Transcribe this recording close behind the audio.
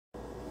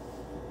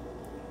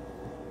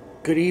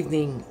Good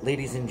evening,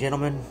 ladies and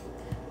gentlemen.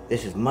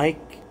 This is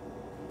Mike.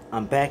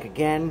 I'm back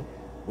again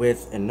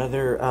with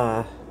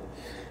another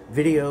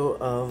video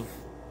of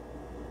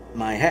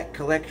my hat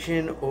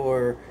collection,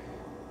 or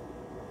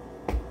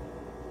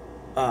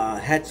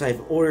hats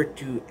I've ordered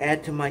to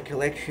add to my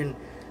collection.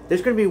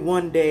 There's going to be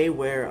one day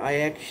where I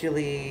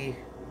actually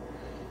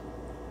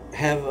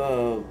have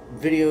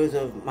videos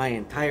of my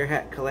entire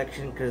hat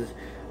collection, because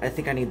I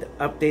think I need to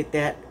update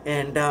that.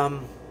 And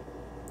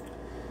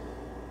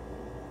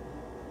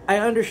I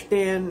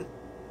understand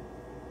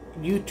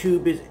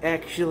YouTube is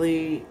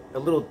actually a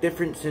little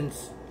different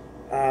since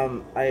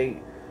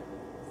I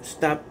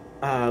stopped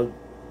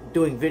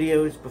doing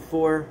videos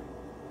before,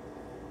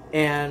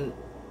 and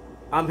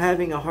I'm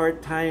having a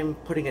hard time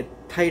putting a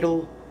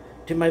title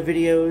to my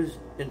videos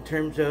in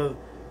terms of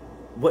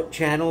what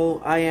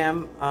channel I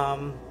am.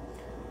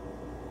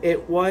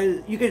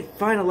 You can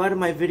find a lot of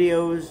my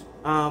videos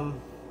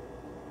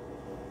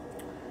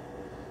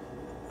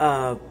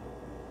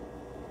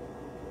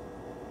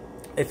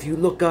if you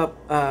look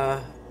up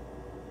The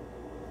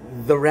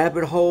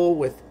Rabbit Hole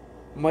with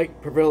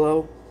Mike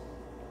Perillo.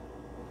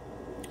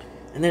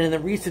 And then in the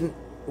recent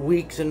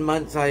weeks and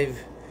months,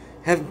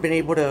 haven't been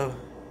able to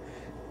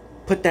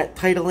put that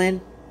title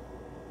in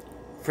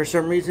for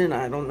some reason.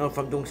 I don't know if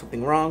I'm doing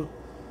something wrong,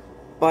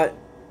 but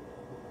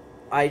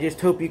I just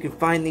hope you can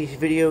find these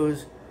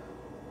videos.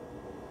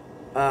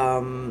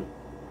 The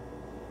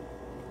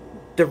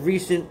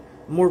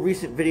more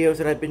recent videos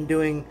that I've been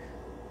doing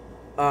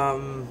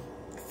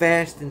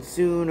fast and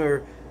soon, or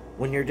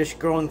when you're just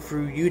scrolling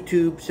through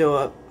YouTube.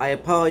 So I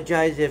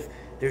apologize if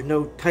there's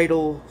no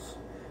titles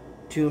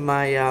to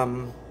my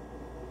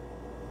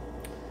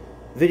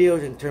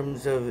videos in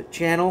terms of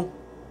channel,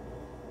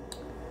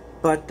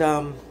 but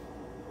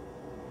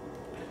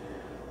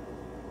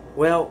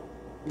well,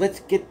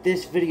 let's get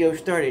this video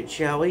started,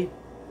 shall we?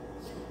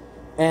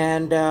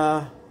 And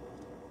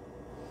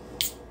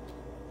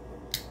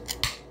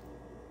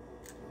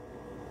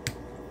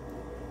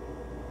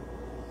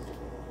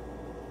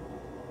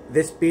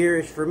this beer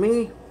is for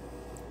me.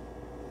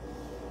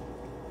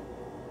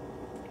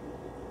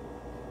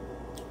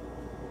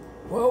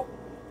 Well,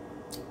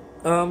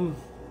 on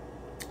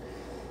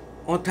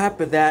top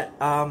of that,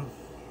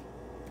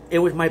 it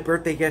was my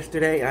birthday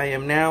yesterday. I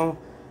am now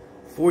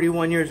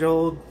 41 years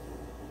old.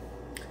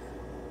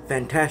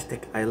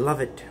 Fantastic. I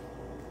love it.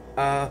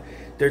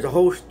 There's a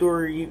whole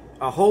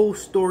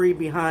story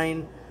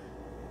behind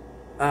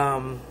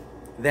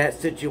that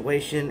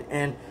situation,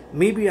 and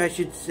maybe I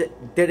should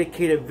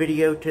dedicate a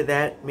video to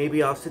that.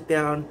 Maybe I'll sit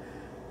down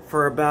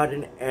for about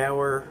an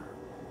hour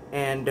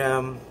and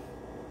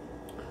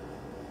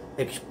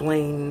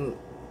explain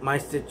my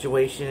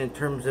situation in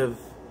terms of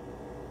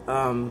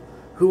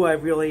who I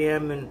really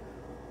am, and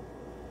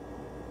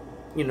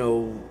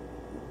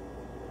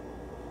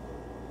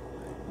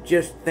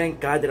just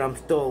thank God that I'm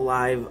still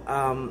alive.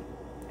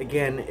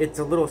 Again, it's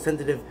a little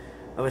sensitive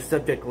of a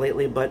subject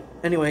lately, but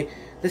anyway,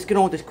 let's get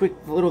on with this quick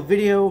little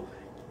video.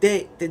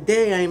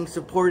 Today I am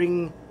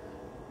supporting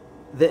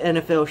the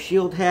NFL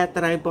Shield hat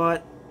that I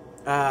bought.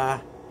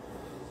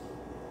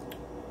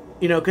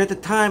 Because at the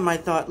time I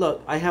thought,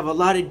 look, I have a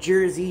lot of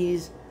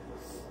jerseys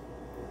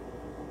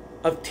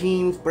of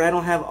teams, but I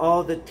don't have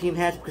all the team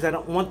hats because I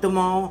don't want them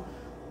all.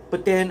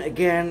 But then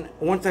again,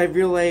 once I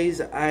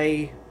realized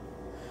I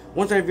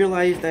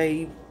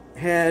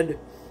had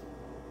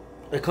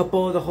a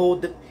couple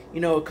of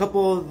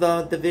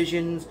the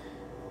divisions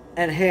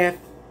and half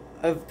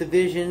of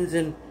divisions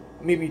and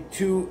maybe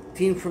two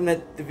teams from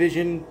that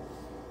division,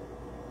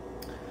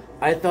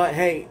 I thought,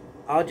 hey,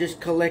 I'll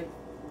just collect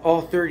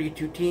all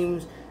 32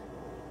 teams.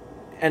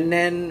 And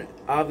then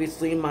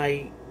obviously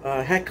my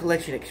hat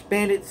collection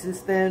expanded since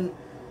then.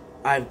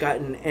 I've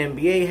gotten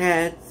NBA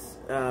hats,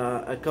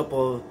 a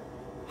couple of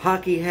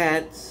hockey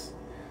hats,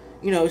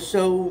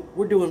 so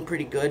we're doing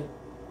pretty good.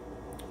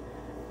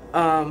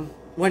 Well,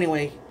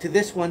 anyway, to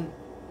this one,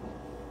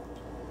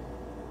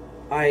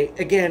 I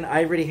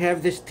already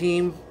have this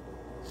team.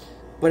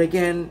 But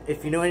again,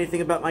 if you know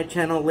anything about my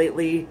channel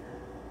lately,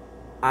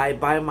 I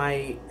buy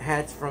my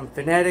hats from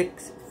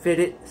Fanatics, Fit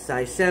It,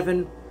 size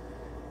 7.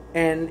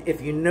 And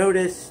if you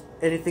notice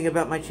anything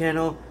about my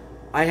channel,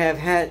 I have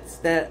hats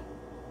that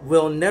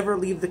will never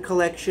leave the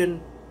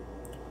collection.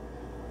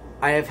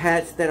 I have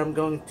hats that I'm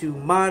going to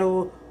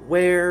model,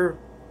 wear,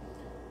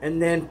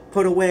 and then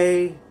put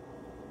away,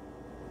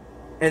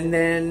 and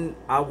then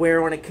I'll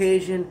wear on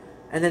occasion.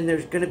 And then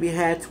there's going to be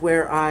hats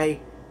where I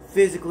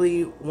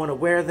physically want to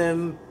wear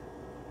them,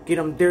 get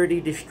them dirty,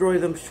 destroy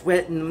them,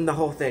 sweat, and the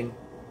whole thing.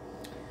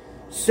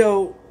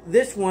 So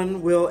this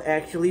one will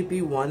actually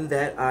be one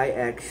that I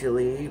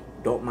actually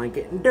don't mind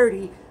getting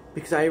dirty,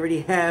 because I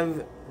already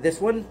have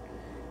this one,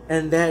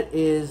 and that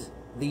is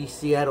the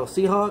Seattle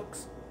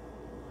Seahawks.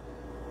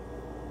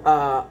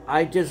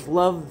 I just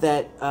love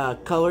that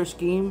color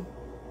scheme,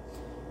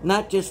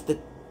 not just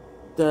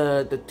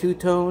the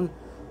two-tone,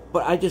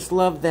 but I just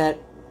love that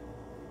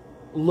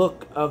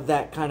look of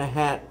that kind of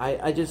hat.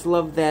 I just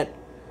love that,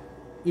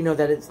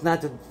 that it's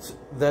not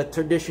the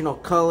traditional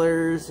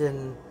colors,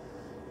 and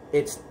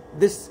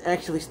this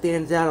actually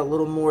stands out a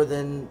little more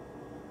than,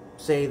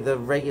 say, the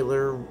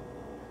regular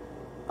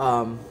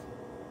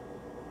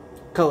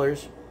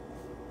colors.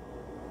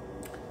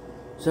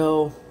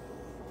 So,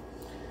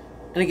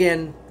 and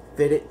again,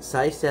 fitted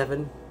size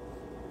 7.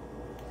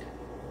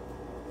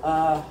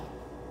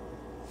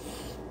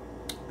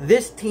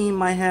 This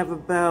team, I have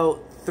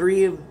about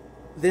 3 of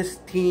this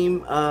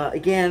team.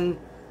 Again,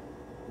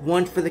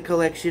 one's for the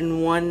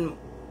collection, one's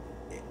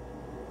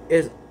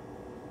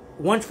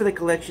for the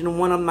collection, and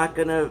one I'm not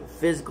gonna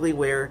physically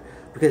wear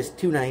because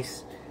it's too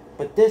nice.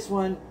 But this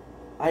one,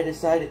 I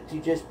decided to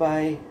just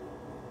buy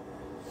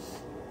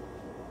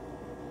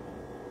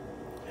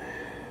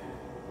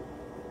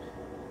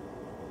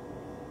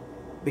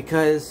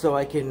because so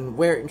I can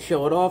wear it and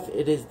show it off.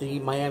 It is the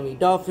Miami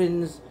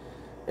Dolphins.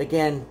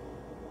 Again,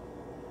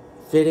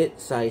 fitted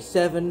size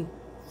 7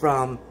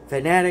 from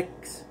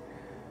Fanatics.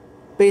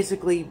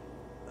 Basically,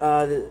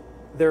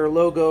 their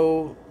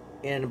logo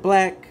in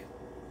black.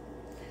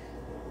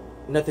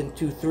 Nothing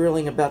too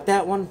thrilling about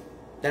that one.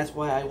 That's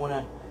why I want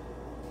to.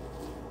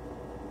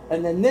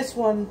 And then this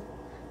one,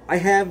 I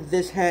have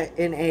this hat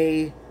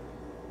in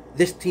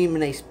this team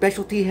in a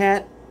specialty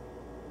hat.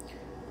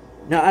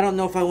 Now, I don't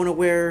know if I want to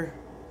wear.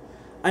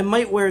 I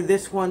might wear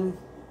this one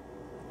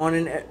on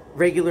a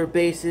regular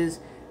basis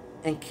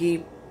and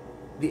keep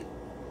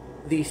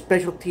the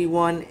specialty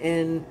one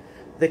in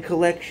the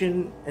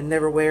collection and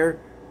never wear.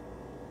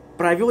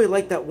 But I really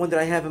like that one that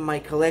I have in my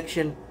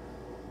collection,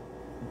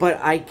 but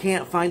I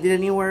can't find it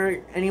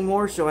anywhere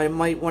anymore, so I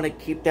might want to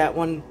keep that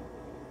one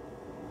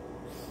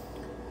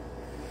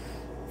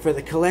for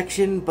the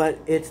collection. But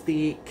it's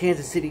the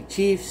Kansas City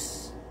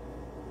Chiefs,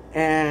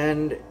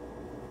 and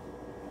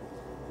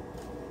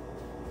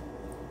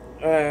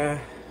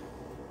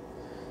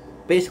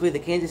basically the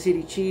Kansas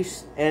City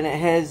Chiefs, and it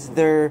has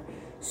their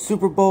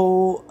Super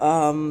Bowl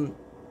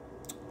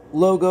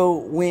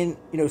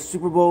logo,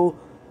 Super Bowl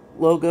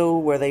logo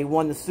where they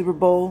won the Super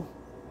Bowl.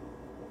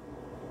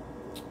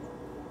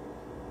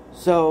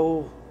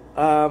 So,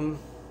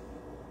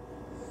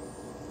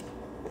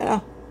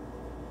 yeah.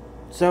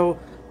 So,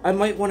 I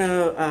might want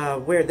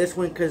to wear this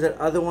one because the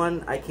other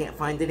one I can't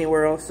find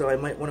anywhere else. So, I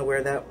might want to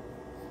wear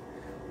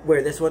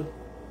this one.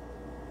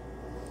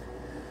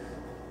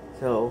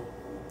 So,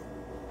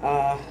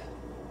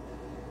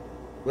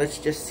 let's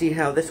just see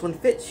how this one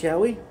fits, shall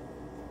we?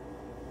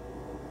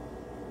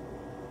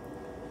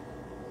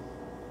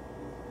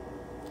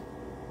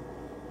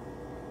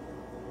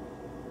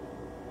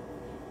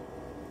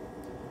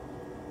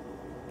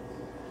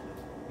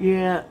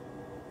 Yeah,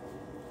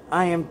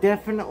 I am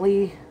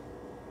definitely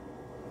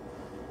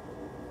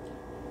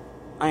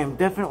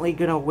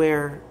gonna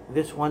wear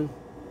this one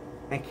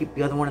and keep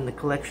the other one in the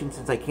collection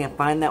since I can't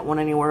find that one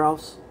anywhere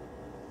else.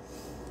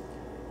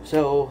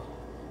 So,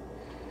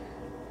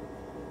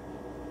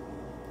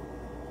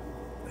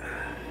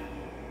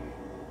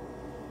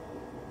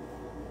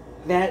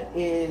 that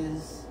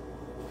is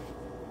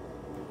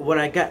what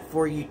I got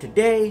for you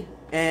today.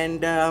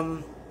 And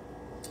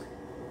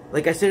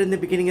like I said in the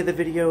beginning of the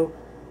video,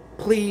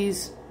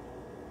 please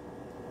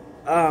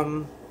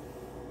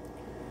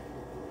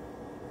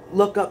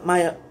look up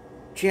my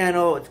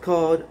channel. It's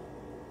called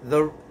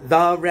The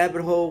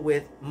Rabbit Hole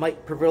with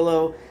Mike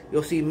Perillo.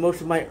 You'll see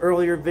most of my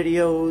earlier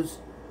videos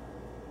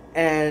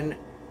and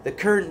the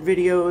current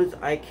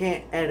videos. I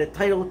can't add a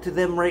title to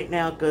them right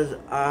now because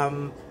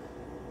I'm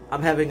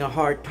having a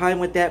hard time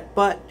with that,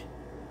 but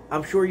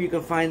I'm sure you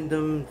can find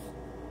them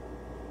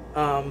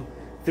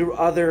through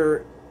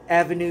other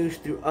avenues,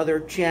 through other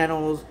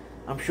channels.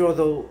 I'm sure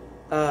they'll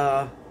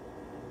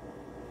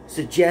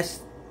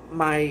suggest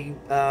my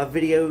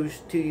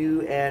videos to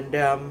you, and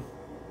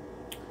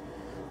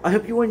I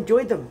hope you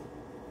enjoyed them.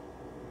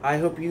 I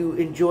hope you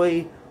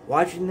enjoy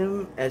watching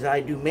them as I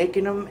do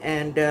making them,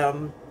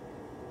 and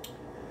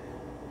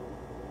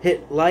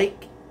hit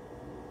like,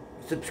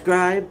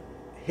 subscribe,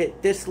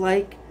 hit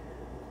dislike,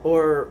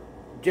 or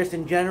just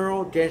in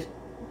general,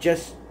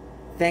 just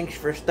thanks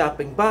for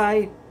stopping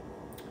by.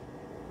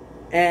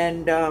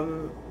 And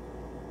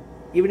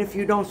even if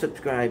you don't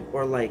subscribe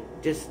or like,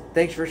 just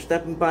thanks for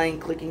stopping by and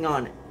clicking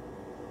on it.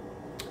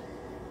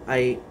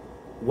 I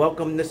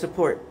welcome the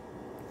support.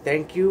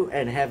 Thank you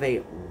and have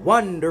a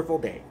wonderful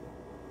day.